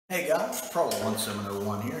Hey guys, Prowl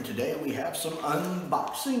 1701 here, and today we have some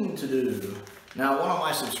unboxing to do. Now, one of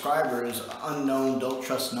my subscribers, Unknown Don't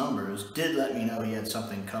Trust Numbers, did let me know he had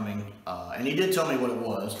something coming, and he did tell me what it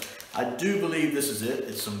was. I do believe this is it.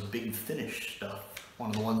 It's some Big Finish stuff, one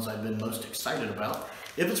of the ones I've been most excited about,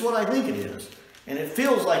 if it's what I think it is. And it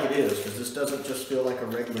feels like it is, because this doesn't just feel like a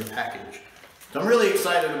regular package. So I'm really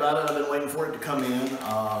excited about it. I've been waiting for it to come in.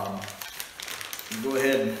 Go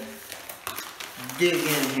ahead and dig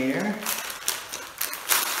in here.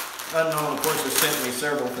 Unknown, of course, has sent me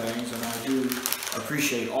several things, and I do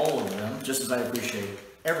appreciate all of them, just as I appreciate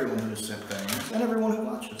everyone who has sent things and everyone who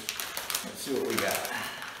watches. Let's see what we got.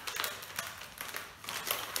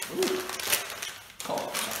 Ooh.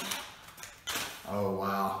 Oh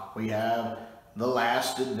wow, we have The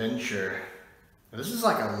Last Adventure. This is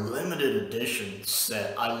like a limited edition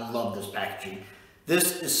set. I love this packaging.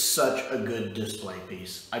 This is such a good display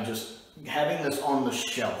piece. Having this on the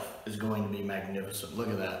shelf is going to be magnificent. Look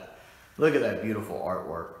at that. Look at that beautiful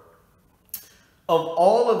artwork. Of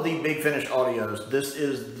all of the Big Finish audios, this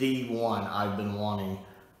is the one I've been wanting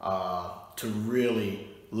to really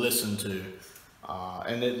listen to.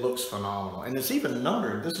 And it looks phenomenal. And it's even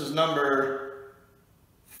numbered. This is number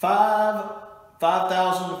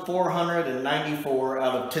 5,494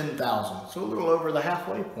 out of 10,000. So a little over the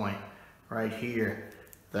halfway point right here.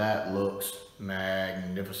 That looks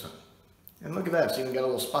magnificent. And look at that, it's even got a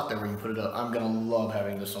little spot there where you can put it up. I'm gonna love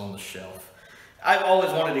having this on the shelf. I've always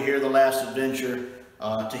wanted to hear The Last Adventure,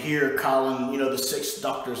 to hear Colin, the Sixth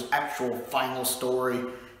Doctor's actual final story,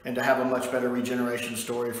 and to have a much better regeneration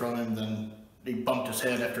story from him than he bumped his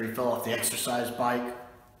head after he fell off the exercise bike.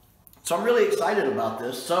 So I'm really excited about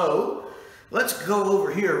this. So let's go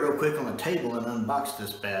over here real quick on the table and unbox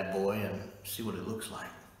this bad boy and see what it looks like.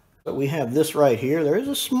 So we have this right here. There is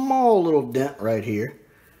a small little dent right here,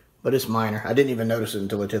 but it's minor. I didn't even notice it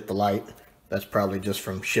until it hit the light. That's probably just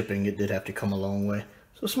from shipping. It did have to come a long way.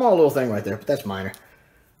 So a small little thing right there, but that's minor.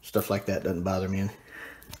 Stuff like that doesn't bother me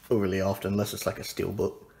overly often, unless it's like a steel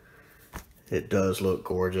book. It does look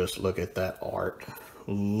gorgeous. Look at that art.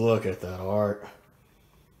 Look at that art.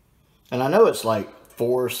 And I know it's like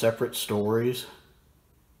 4 separate stories.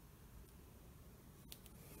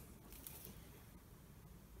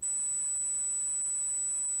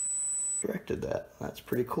 Directed that. That's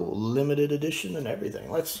pretty cool. Limited edition and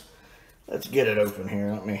everything. Let's get it open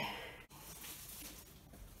here. All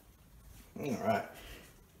right.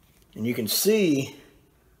 And you can see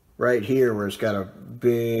right here where it's got a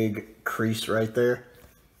big crease right there.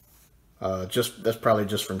 That's probably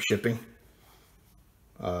just from shipping.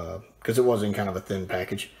 Because it was in kind of a thin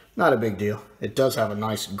package. Not a big deal. It does have a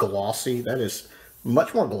nice glossy. That is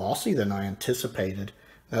much more glossy than I anticipated.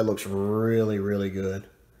 That looks really, really good.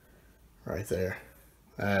 Right there.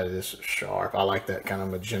 That is sharp. I like that kind of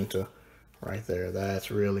magenta right there.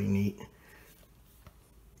 That's really neat.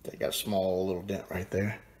 They got a small little dent right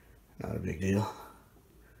there. Not a big deal.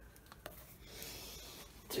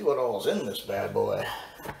 Let's see what all's in this bad boy.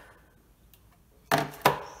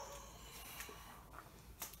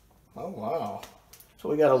 Oh wow. So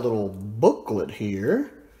we got a little booklet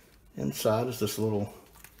here. Inside is this little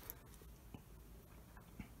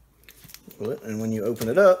booklet, and when you open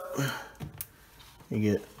it up, you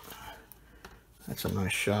get, that's a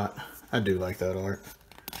nice shot. I do like that art.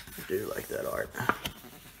 I do like that art.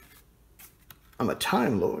 I'm a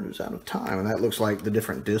Time Lord who's out of time, and that looks like the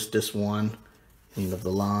different discs. Disc 1, end of the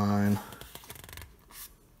line.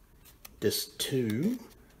 Disc 2,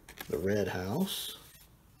 the Red House.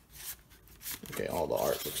 Okay, all the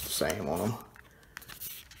art looks the same on them.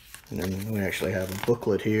 And then we actually have a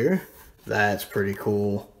booklet here. That's pretty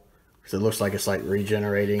cool. Because it looks like it's like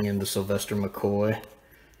regenerating into Sylvester McCoy.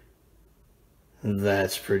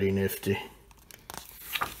 That's pretty nifty.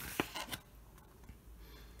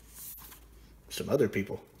 Some other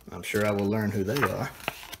people. I'm sure I will learn who they are.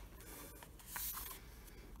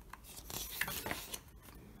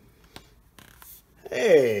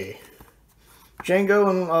 Hey! Django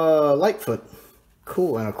and Lightfoot.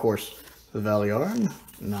 Cool. And of course, the Valiard.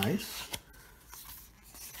 Nice.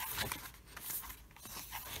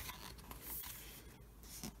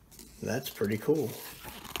 That's pretty cool.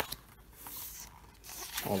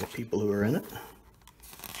 All the people who are in it.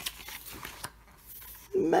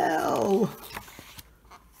 Mel.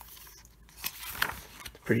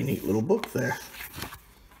 Pretty neat little book there.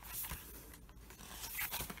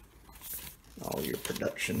 All your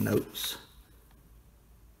production notes.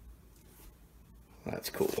 That's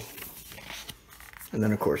cool. And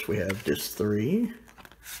then of course we have disc 3,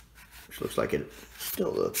 which looks like it's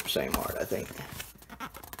still the same art, I think.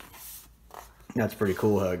 That's pretty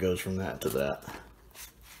cool how it goes from that to that.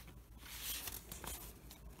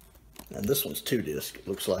 And this one's 2 disc, it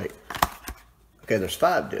looks like. Okay, there's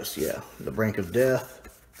 5 discs, yeah. The Brink of Death,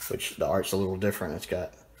 which the art's a little different. It's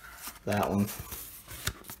got that one.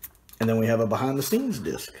 And then we have a behind the scenes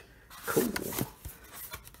disc. Cool.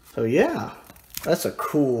 So yeah, that's a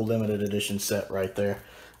cool limited edition set right there.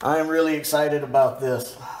 I am really excited about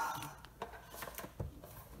this.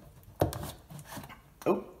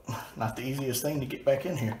 Oh, not the easiest thing to get back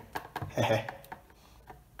in here.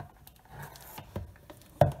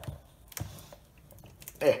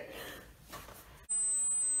 There.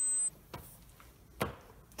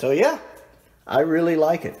 So yeah, I really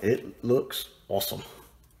like it. It looks awesome.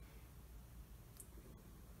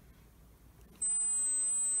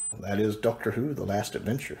 That is Doctor Who: The Last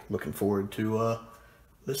Adventure. Looking forward to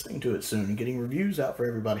listening to it soon and getting reviews out for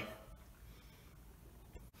everybody.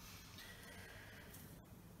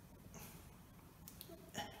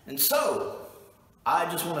 And so,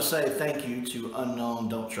 I just want to say thank you to Unknown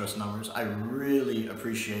Don't Trust Numbers. I really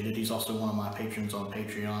appreciate it. He's also one of my patrons on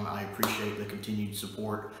Patreon. I appreciate the continued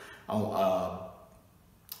support.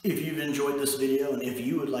 If you've enjoyed this video and if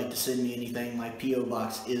you would like to send me anything, my P.O.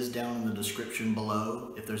 box is down in the description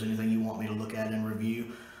below. If there's anything you want me to look at and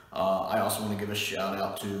review. I also want to give a shout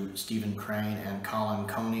out to Stephen Crane and Colin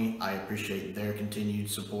Coney. I appreciate their continued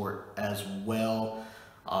support as well.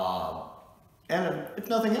 And if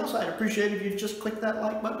nothing else, I'd appreciate if you just click that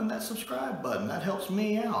like button and that subscribe button. That helps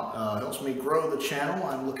me out. Helps me grow the channel.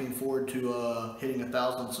 I'm looking forward to hitting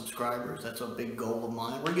 1,000 subscribers. That's a big goal of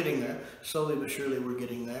mine. We're getting there. Slowly but surely we're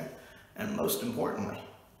getting there. And most importantly,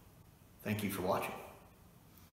 thank you for watching.